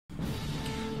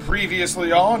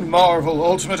Previously on Marvel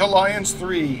Ultimate Alliance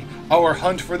 3, our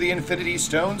hunt for the Infinity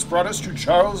Stones brought us to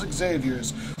Charles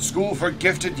Xavier's School for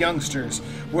Gifted Youngsters,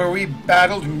 where we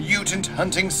battled mutant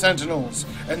hunting sentinels,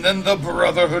 and then the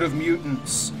Brotherhood of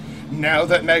Mutants. Now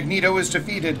that Magneto is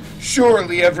defeated,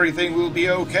 surely everything will be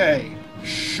okay.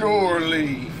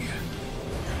 Surely.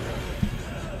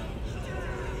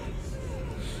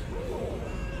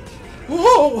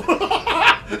 Whoa!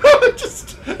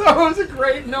 That was a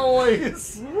great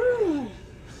noise.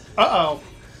 Uh-oh.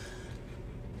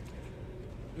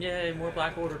 Yay, more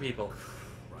Black Order people.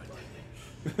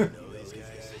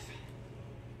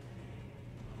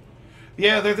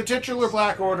 Yeah, they're the titular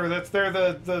Black Order. They're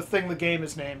the thing the game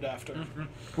is named after.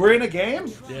 We're in a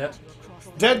game? Yep.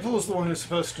 Deadpool's the one who's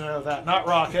supposed to know that, not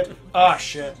Rocket. Ah,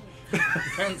 shit.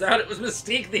 Turns out it was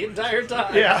Mystique the entire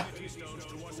time. Yeah.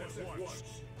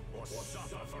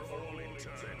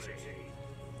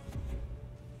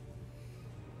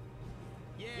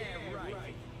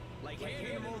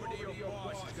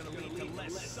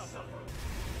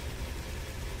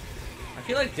 I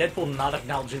feel like Deadpool not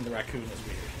acknowledging the raccoon is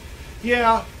weird.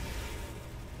 Yeah.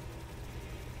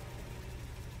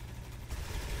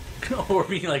 Or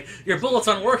being like, your bullets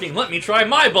aren't working, let me try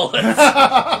my bullets!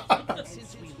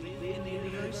 Since we live in the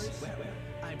universe, well,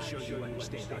 I'm sure you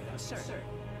understand our concern.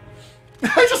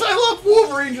 I love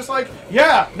Wolverine just like,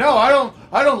 yeah, no, I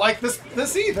don't like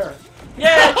this either.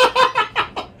 Yeah!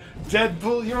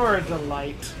 Deadpool, you're a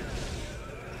delight.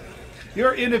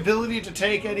 Your inability to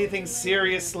take anything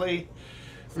seriously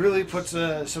really puts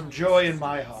some joy in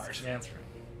my heart. Yeah, that's right.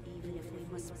 Even if we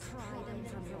must pry them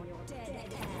from your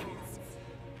dead hands.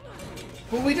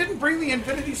 Well, we didn't bring the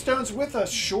Infinity Stones with us,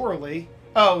 surely.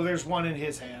 Oh, there's one in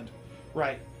his hand.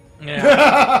 Right.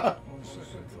 Yeah.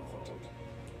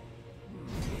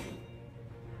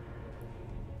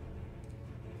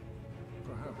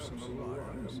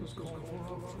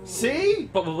 See?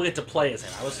 But we'll get to play as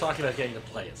him. I was talking about getting to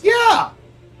play as him. Yeah!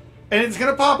 And it's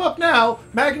gonna pop up now.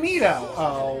 Magneto.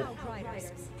 Oh.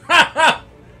 I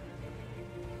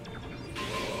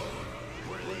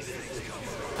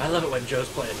love it when Joe's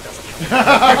playing doesn't.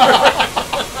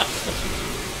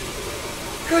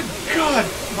 Good God!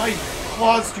 My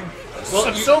claws do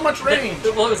so much range.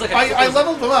 Well, it was like I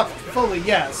leveled them up fully,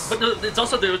 yes. But it's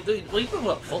also well, you put them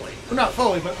up fully. Well, not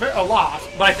fully, but a lot.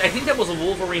 But I think that was a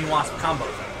Wolverine Wasp combo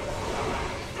thing.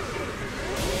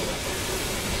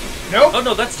 Nope. Oh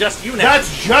no, that's just you now.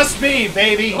 That's just me,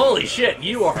 baby. Holy shit,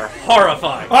 you are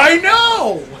horrifying. I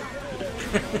know.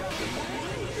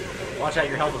 Watch out,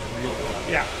 your health is real low.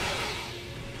 Yeah.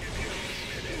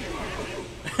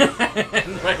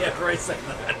 Right after I said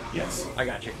that. Yes. I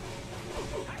got you.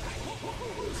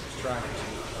 Just trying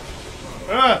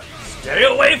to... Stay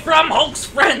away from Hulk's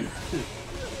friend!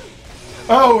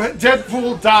 Oh,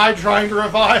 Deadpool died trying to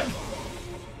revive.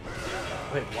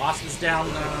 Wait, Wasp is down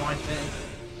now, I think.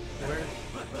 Where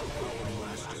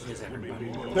is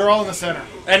everybody? They're all in the center.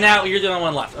 And now you're the only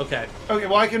one left. Okay. Okay,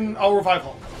 well I'll revive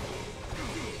Hulk.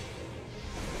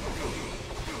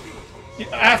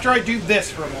 After I do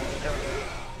this for a moment.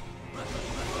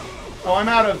 Oh, I'm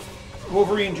out of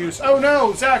Wolverine juice. Oh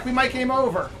no, Zach, we might game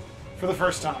over for the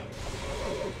first time.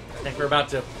 I think we're about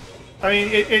to... I mean,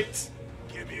 it's...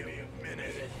 Give me a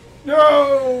minute.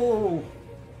 No!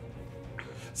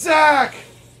 Zach!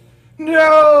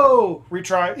 No!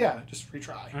 Retry. Yeah, just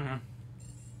retry. Mm-hmm.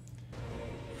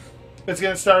 It's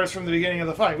going to start us from the beginning of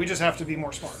the fight. We just have to be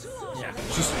more smart. Yeah.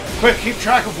 Just quick, keep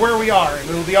track of where we are, and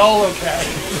it'll be all okay.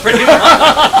 Pretty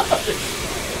much.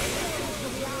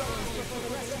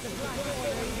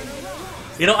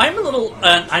 You know, I'm a little...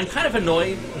 I'm kind of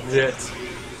annoyed that...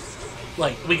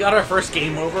 Like, we got our first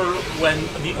game over when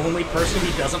the only person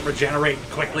who doesn't regenerate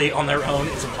quickly on their own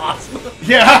is impossible.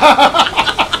 Yeah!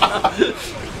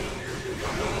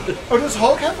 Oh, does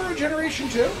Hulk have a regeneration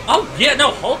too? Oh, yeah,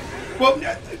 no, Hulk... Well,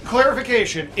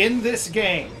 clarification. In this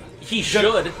game... He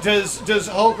should. Does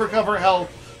Hulk recover health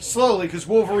slowly? Because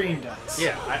Wolverine does.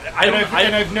 Yeah,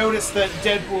 And I've noticed that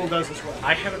Deadpool does as well.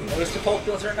 I haven't noticed if Hulk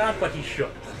does or not, but he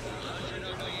should.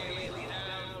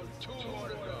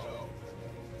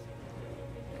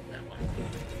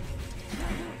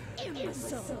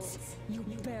 Imbeciles! You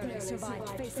barely survived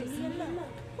facing me alone.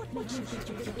 What makes you think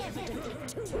you can ever defeat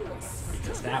two of us?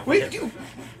 Because now we Wait, have...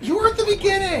 you were at the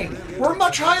beginning! We're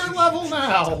much higher level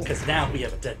now! Because now we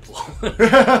have a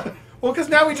Deadpool. Well, because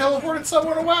now we teleported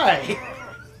someone away!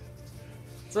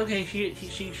 It's okay,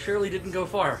 she surely didn't go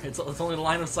far. It's only the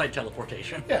line of sight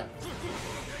teleportation. Yeah.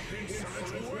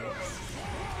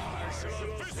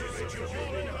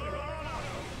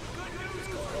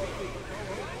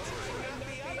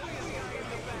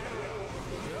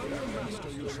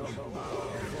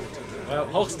 Well,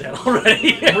 Hulk's dead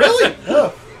already. Really?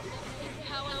 Oh.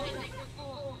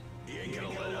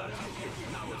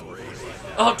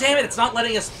 Oh, damn it, it's not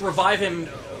letting us revive him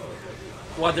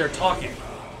while they're talking.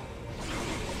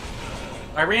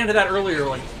 I ran into that earlier,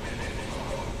 like...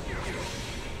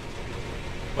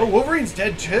 Oh, Wolverine's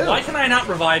dead too. Why can I not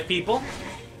revive people?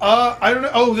 I don't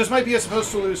know. Oh, this might be a supposed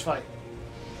to lose fight.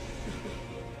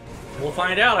 We'll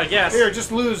find out, I guess. Here,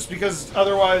 just lose, because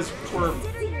otherwise we're...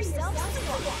 Consider yourself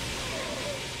strong.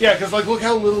 Yeah, because, like, look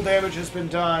how little damage has been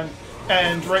done,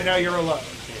 and right now you're alone.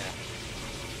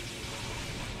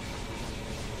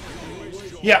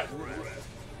 Yeah.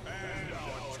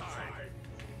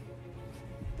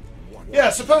 Yeah,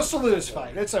 supposed to lose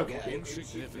fight. It's okay.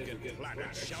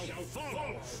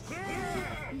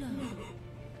 No.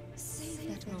 Save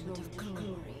that moment of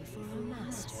glory for our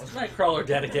master. Is Nightcrawler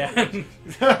dead again?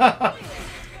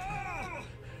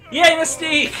 Yay,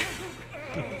 Mystique!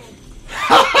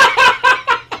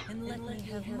 And let me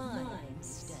have mine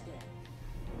instead.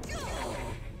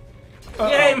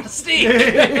 Yay,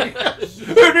 Mystique!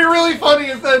 It would be really funny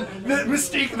if then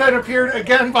Mystique then appeared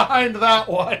again behind that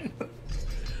one.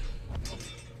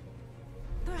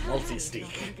 Multi-steak.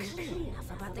 Clear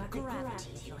enough about the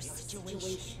gravity of your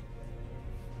situation.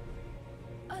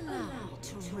 Allow me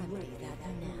to remedy that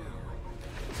now.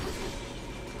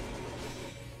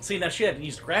 See, now she had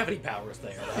used gravity powers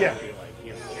there. That Yeah. would be like,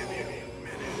 you know.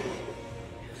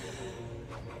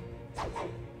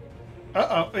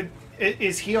 Uh-oh.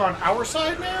 Is he on our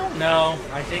side now? No,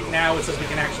 I think now it says we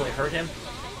can actually hurt him.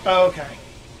 Oh, okay.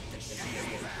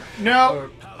 No.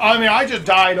 I mean, I just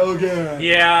died again.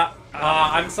 Yeah,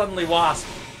 I'm suddenly Wasp.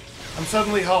 I'm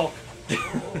suddenly Hulk.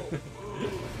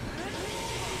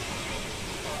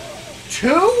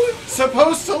 Two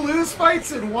supposed to lose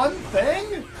fights in one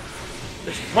thing?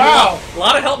 Wow. A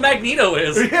lot of help Magneto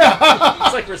is. Yeah.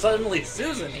 It's like we're suddenly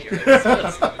Susan here.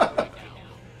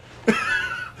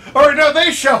 Or no,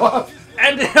 they show up.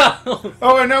 And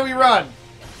Oh, and now we run.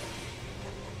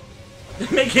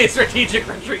 make a strategic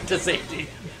retreat to safety.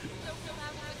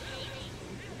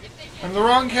 I'm the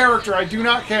wrong character. I do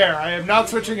not care. I am not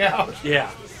switching out.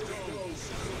 Yeah.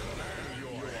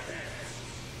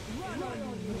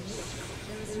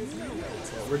 That's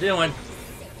what we're doing.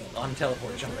 I'm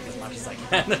teleport jumping as much as I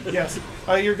can. Yes.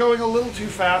 You're going a little too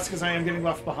fast because I am getting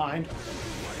left behind.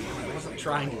 I wasn't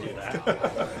trying to do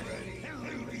that.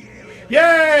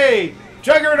 Yay!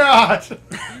 Juggernaut!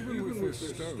 Even with this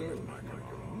stone,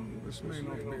 this may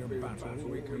not be a battle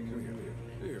we can win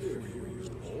if we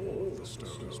used all the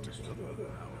stones together.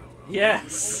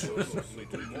 Yes!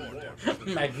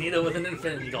 Magneto with an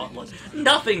infinity gauntlet.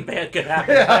 Nothing bad could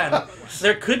happen then.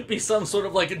 There could be some sort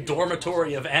of like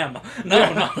dormitory of M.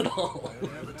 No, not at all.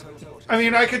 I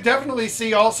mean, I could definitely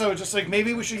see also just like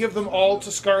maybe we should give them all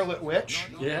to Scarlet Witch.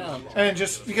 Yeah. And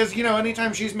just because, you know,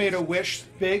 anytime she's made a wish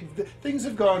big, things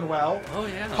have gone well. Oh,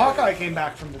 yeah. Hawkeye came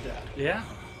back from the dead. Yeah.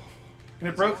 And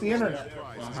it broke the internet.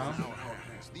 Uh-huh.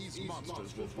 These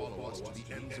monsters will follow us to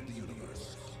the ends of the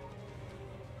universe.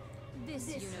 This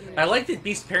universe. I like that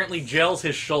Beast apparently gels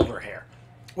his shoulder hair.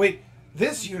 Wait,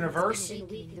 this universe?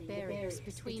 Shaking the barriers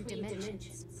between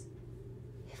dimensions.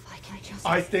 If I can just...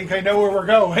 I think I know where we're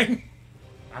going.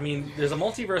 I mean, there's a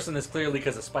multiverse in this clearly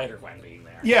because of Spider-Gwen being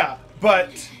there. Yeah, but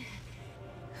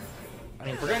I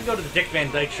mean, if we're going to go to the Dick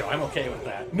Van Dyke show, I'm okay with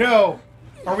that. no.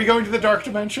 Are we going to the Dark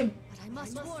Dimension? But I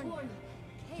must warn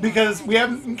you. Because we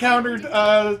haven't encountered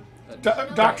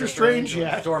Doctor Strange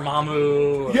yet.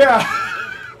 Dormammu. Yeah.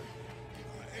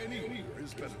 Anywhere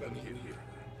is better than here.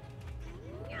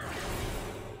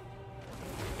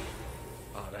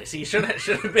 Oh, I see. Should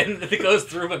have been if it goes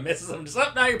through but misses him. Just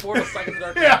up now, your portal's stuck in the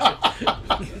dark Yeah.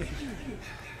 dimension.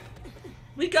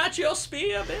 We got your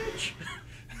spear, bitch.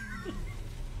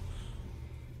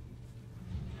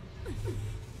 The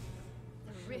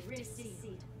rift is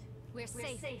sealed. We're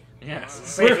safe. Yes,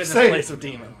 safe in this safe. place of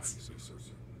demons.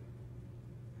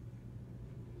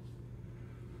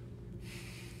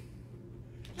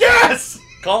 Yes!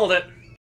 Called it.